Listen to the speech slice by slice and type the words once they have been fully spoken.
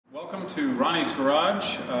Welcome to Ronnie's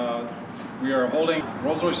Garage. We are holding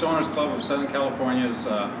Rolls-Royce Owners Club of Southern California's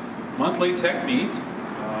monthly tech meet.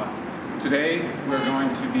 Today we're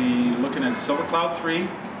going to be looking at Silver Cloud 3.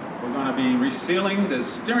 We're going to be resealing the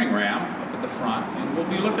steering ram up at the front, and we'll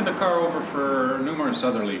be looking the car over for numerous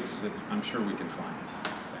other leaks that I'm sure we can find.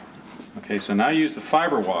 Okay, so now use the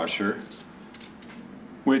fiber washer,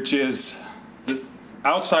 which is the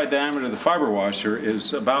outside diameter of the fiber washer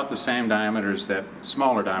is about the same diameter as that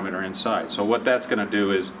smaller diameter inside. So what that's going to do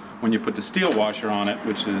is when you put the steel washer on it,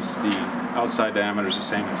 which is the outside diameter is the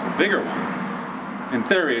same as the bigger one, in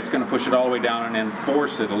theory it's going to push it all the way down and then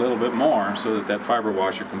force it a little bit more so that that fiber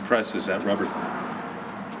washer compresses that rubber thing.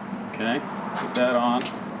 Okay, put that on.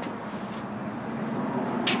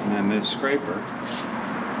 And then this scraper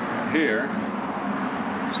right here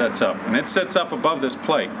sets up. And it sets up above this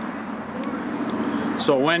plate.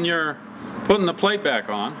 So when you're putting the plate back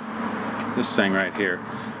on, this thing right here,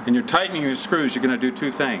 and you're tightening your screws, you're going to do two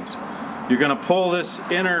things. You're going to pull this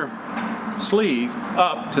inner sleeve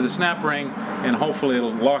up to the snap ring, and hopefully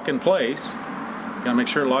it'll lock in place. You got to make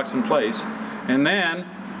sure it locks in place. And then,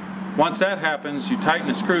 once that happens, you tighten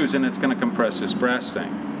the screws and it's going to compress this brass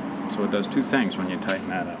thing. So it does two things when you tighten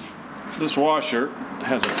that up. This washer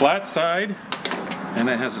has a flat side and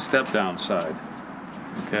it has a step down side.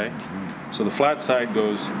 Okay? So the flat side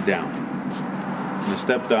goes down. And the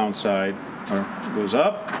step down side goes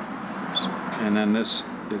up, and then this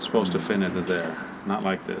it's supposed to fit into there, not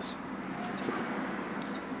like this.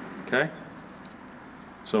 Okay?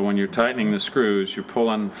 So when you're tightening the screws, you're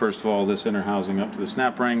pulling first of all this inner housing up to the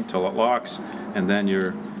snap ring till it locks, and then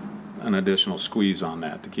you're an additional squeeze on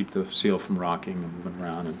that to keep the seal from rocking and moving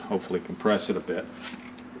around and hopefully compress it a bit.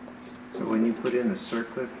 So when you put in the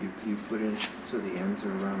circlip, you put it so the ends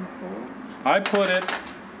are around the hole? I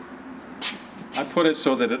put it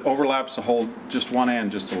so that it overlaps the hole, just one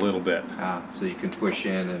end, just a little bit. Ah, so you can push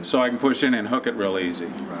in and... So I can push in and hook it real easy.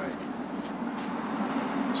 Right.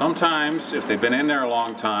 Sometimes, if they've been in there a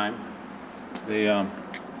long time, they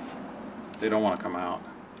don't want to come out.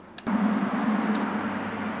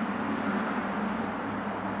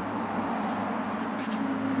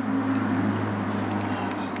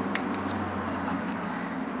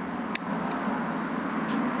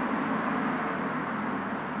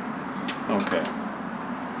 Okay,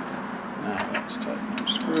 now let's tighten our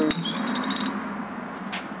screws.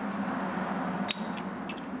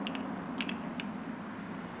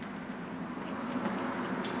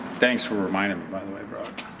 Thanks for reminding me, by the way,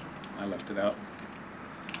 Brock. I left it out.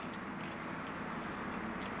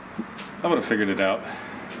 I would have figured it out.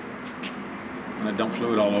 And I dumped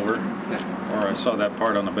fluid all over, or I saw that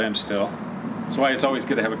part on the bench still. That's why it's always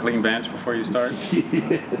good to have a clean bench before you start.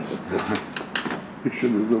 You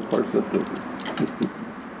should have no parts left over.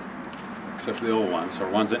 Except for the old ones, or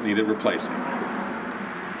ones that needed replacing.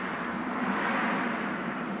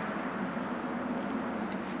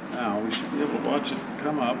 Now we should be able to watch it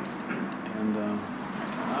come up and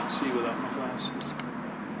not see without my glasses.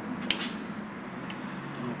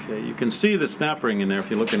 Okay, you can see the snap ring in there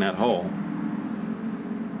if you look in that hole.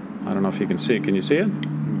 I don't know if you can see it. Can you see it?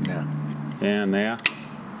 Yeah. And there.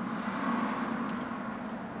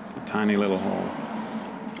 A tiny little hole.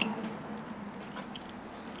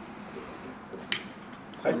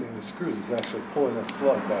 Tightening the screws is actually pulling that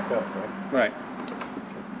slug back up, right? Right.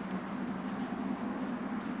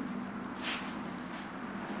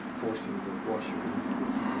 Forcing the washer.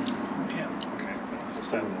 Yeah, okay.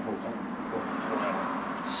 So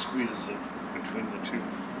that squeezes it between the two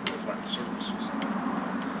flat surfaces.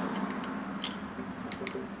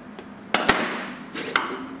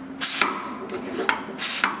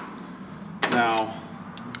 Now,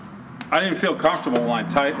 I didn't feel comfortable when I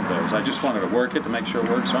tightened those. I just wanted to work it to make sure it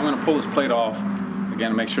worked. So I'm going to pull this plate off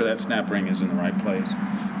again to make sure that snap ring is in the right place.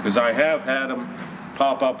 Because I have had them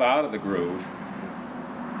pop up out of the groove,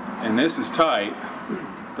 and this is tight,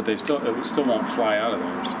 but it still won't fly out of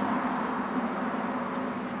there. So.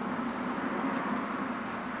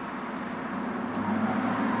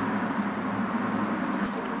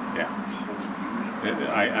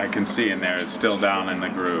 I can see in there it's still down in the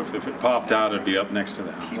groove. If it popped out, it'd be up next to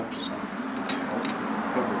the house. So.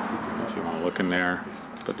 If you want to look in there,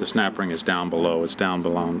 but the snap ring is down below. It's down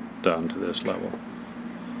below, down to this level.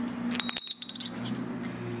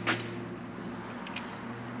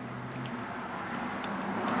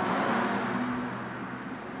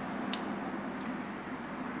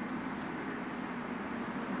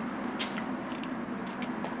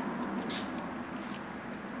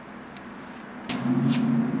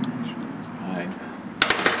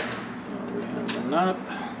 Nut,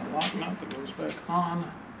 lock nut that goes back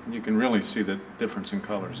on. You can really see the difference in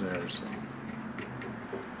colors there. So.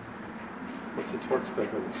 What's the torque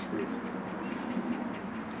spec on the screws?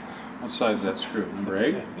 What size is that screw? Number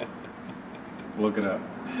 8? Look it up.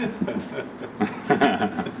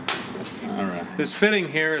 All right. This fitting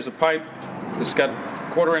here is a pipe. It's got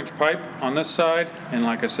 1/4-inch pipe on this side, and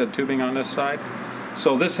like I said, tubing on this side.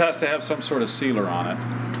 So this has to have some sort of sealer on it.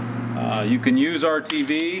 You can use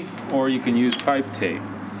RTV or you can use pipe tape.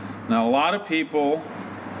 Now, a lot of people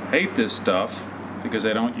hate this stuff because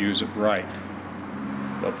they don't use it right.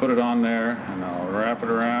 They'll put it on there and they'll wrap it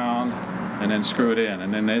around and then screw it in,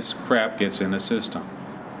 and then this crap gets in the system.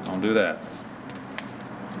 Don't do that.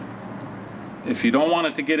 If you don't want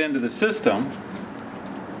it to get into the system,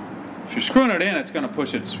 if you're screwing it in, it's going to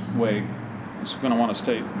push its way. It's going to want to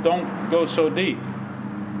stay. Don't go so deep.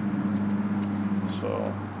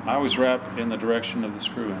 So I always wrap in the direction of the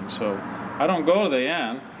screw in. So I don't go to the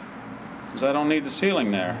end because I don't need the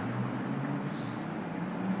sealing there.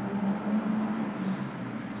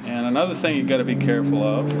 And another thing you've got to be careful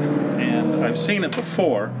of, and I've seen it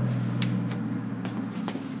before,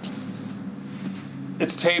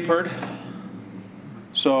 it's tapered.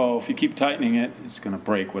 So if you keep tightening it, it's going to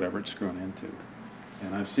break whatever it's screwing into.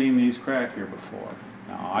 And I've seen these crack here before.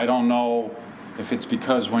 Now, I don't know if it's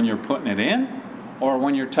because when you're putting it in or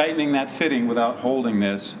when you're tightening that fitting without holding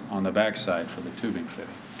this on the backside for the tubing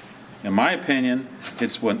fitting. In my opinion,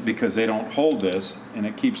 it's because they don't hold this and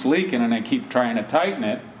it keeps leaking and they keep trying to tighten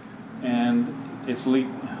it and it's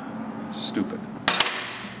It's stupid.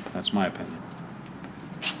 That's my opinion.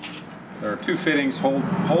 There are 2 fittings. Hold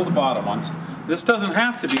the bottom ones. This doesn't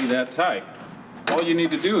have to be that tight. All you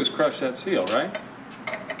need to do is crush that seal, right?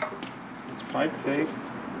 It's pipe tape.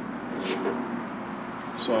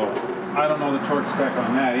 So I don't know the torque spec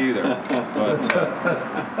on that either,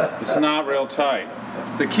 but it's not real tight.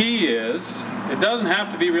 The key is it doesn't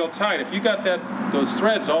have to be real tight. If you got those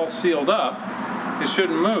threads all sealed up, it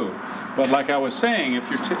shouldn't move. But like I was saying,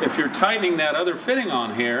 if you're tightening that other fitting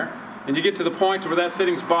on here, and you get to the point where that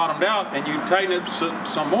fitting's bottomed out and you tighten it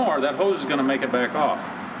some more, that hose is going to make it back off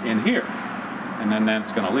in here. And then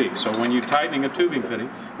that's going to leak. So when you're tightening a tubing fitting,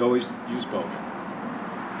 you always use both.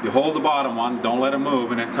 You hold the bottom one, don't let it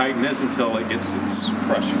move, and then tighten this until it gets its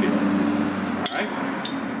crush feel. Alright?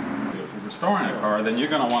 If you're restoring a car, then you're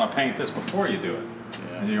going to want to paint this before you do it.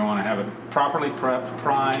 And you want to have it properly prepped,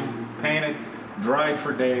 primed, painted, dried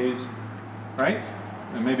for days. Right?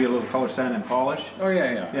 And maybe a little color sand and polish. Oh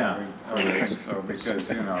yeah. Yeah. I would think so because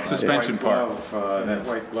Suspension part. That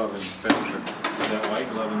white glove inspection. That white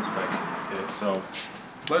glove inspection. Okay, so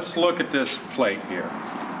let's look at this plate here.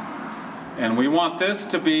 And we want this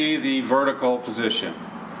to be the vertical position.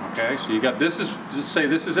 Okay, so you got this is, just say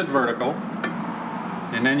this is at vertical.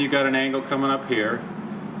 And then you got an angle coming up here.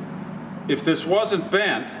 If this wasn't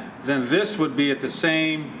bent, then this would be at the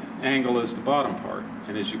same angle as the bottom part.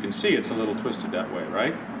 And as you can see, it's a little twisted that way,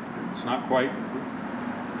 right? It's not quite.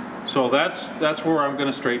 So that's where I'm going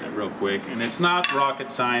to straighten it real quick. And it's not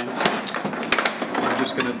rocket science. I'm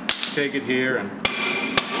just going to take it here and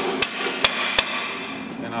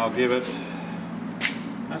I'll give it,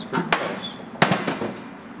 that's pretty close.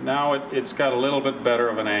 Now it's got a little bit better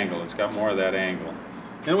of an angle. It's got more of that angle.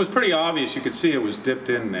 And it was pretty obvious. You could see it was dipped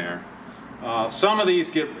in there. Some of these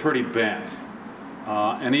get pretty bent.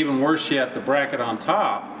 And even worse yet, the bracket on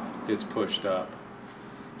top gets pushed up.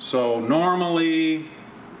 So normally,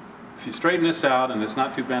 if you straighten this out and it's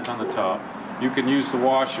not too bent on the top, you can use the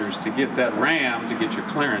washers to get that ram to get your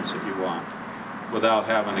clearance that you want without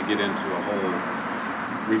having to get into a whole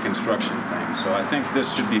reconstruction thing. So I think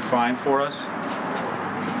this should be fine for us.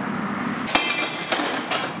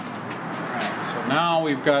 Alright, so now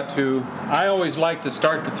we've got to, I always like to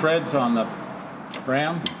start the threads on the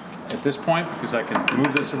ram at this point because I can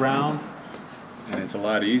move this around and it's a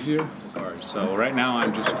lot easier. So right now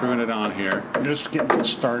I'm just screwing it on here. Just getting it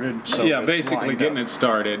started. So yeah, basically getting it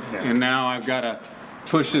started. Yeah. And now I've got to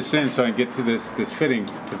push this in so I can get to this fitting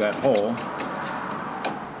to that hole.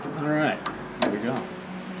 All right, here we go.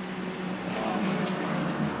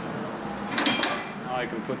 Now I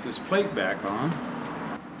can put this plate back on.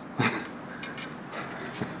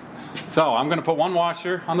 So I'm going to put 1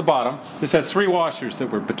 washer on the bottom. This has 3 washers that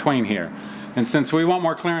were between here. And since we want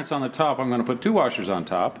more clearance on the top, I'm going to put 2 washers on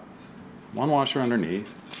top, 1 washer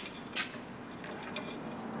underneath.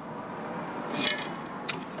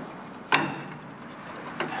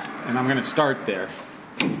 And I'm going to start there.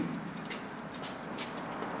 Pushed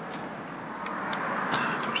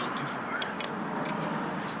it too far.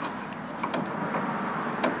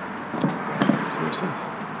 Seriously?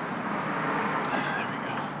 There we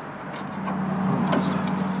go.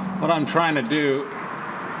 What I'm trying to do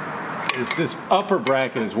is this upper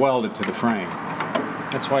bracket is welded to the frame.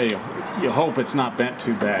 That's why you hope it's not bent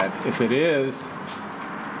too bad. If it is,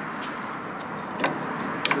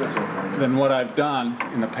 then what I've done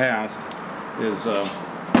in the past is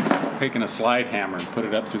taken a slide hammer and put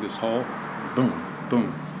it up through this hole. Boom,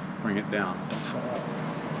 boom, bring it down. Don't fall.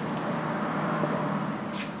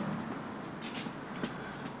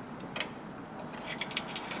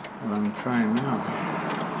 What I'm trying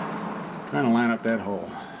now, trying to line up that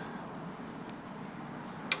hole.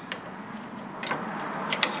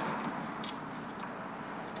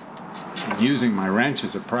 And using my wrench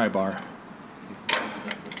as a pry bar.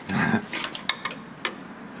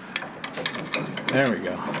 There we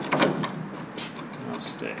go. I'll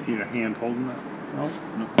stay. You got a hand holding that? Oh,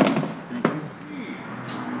 no. Thank you.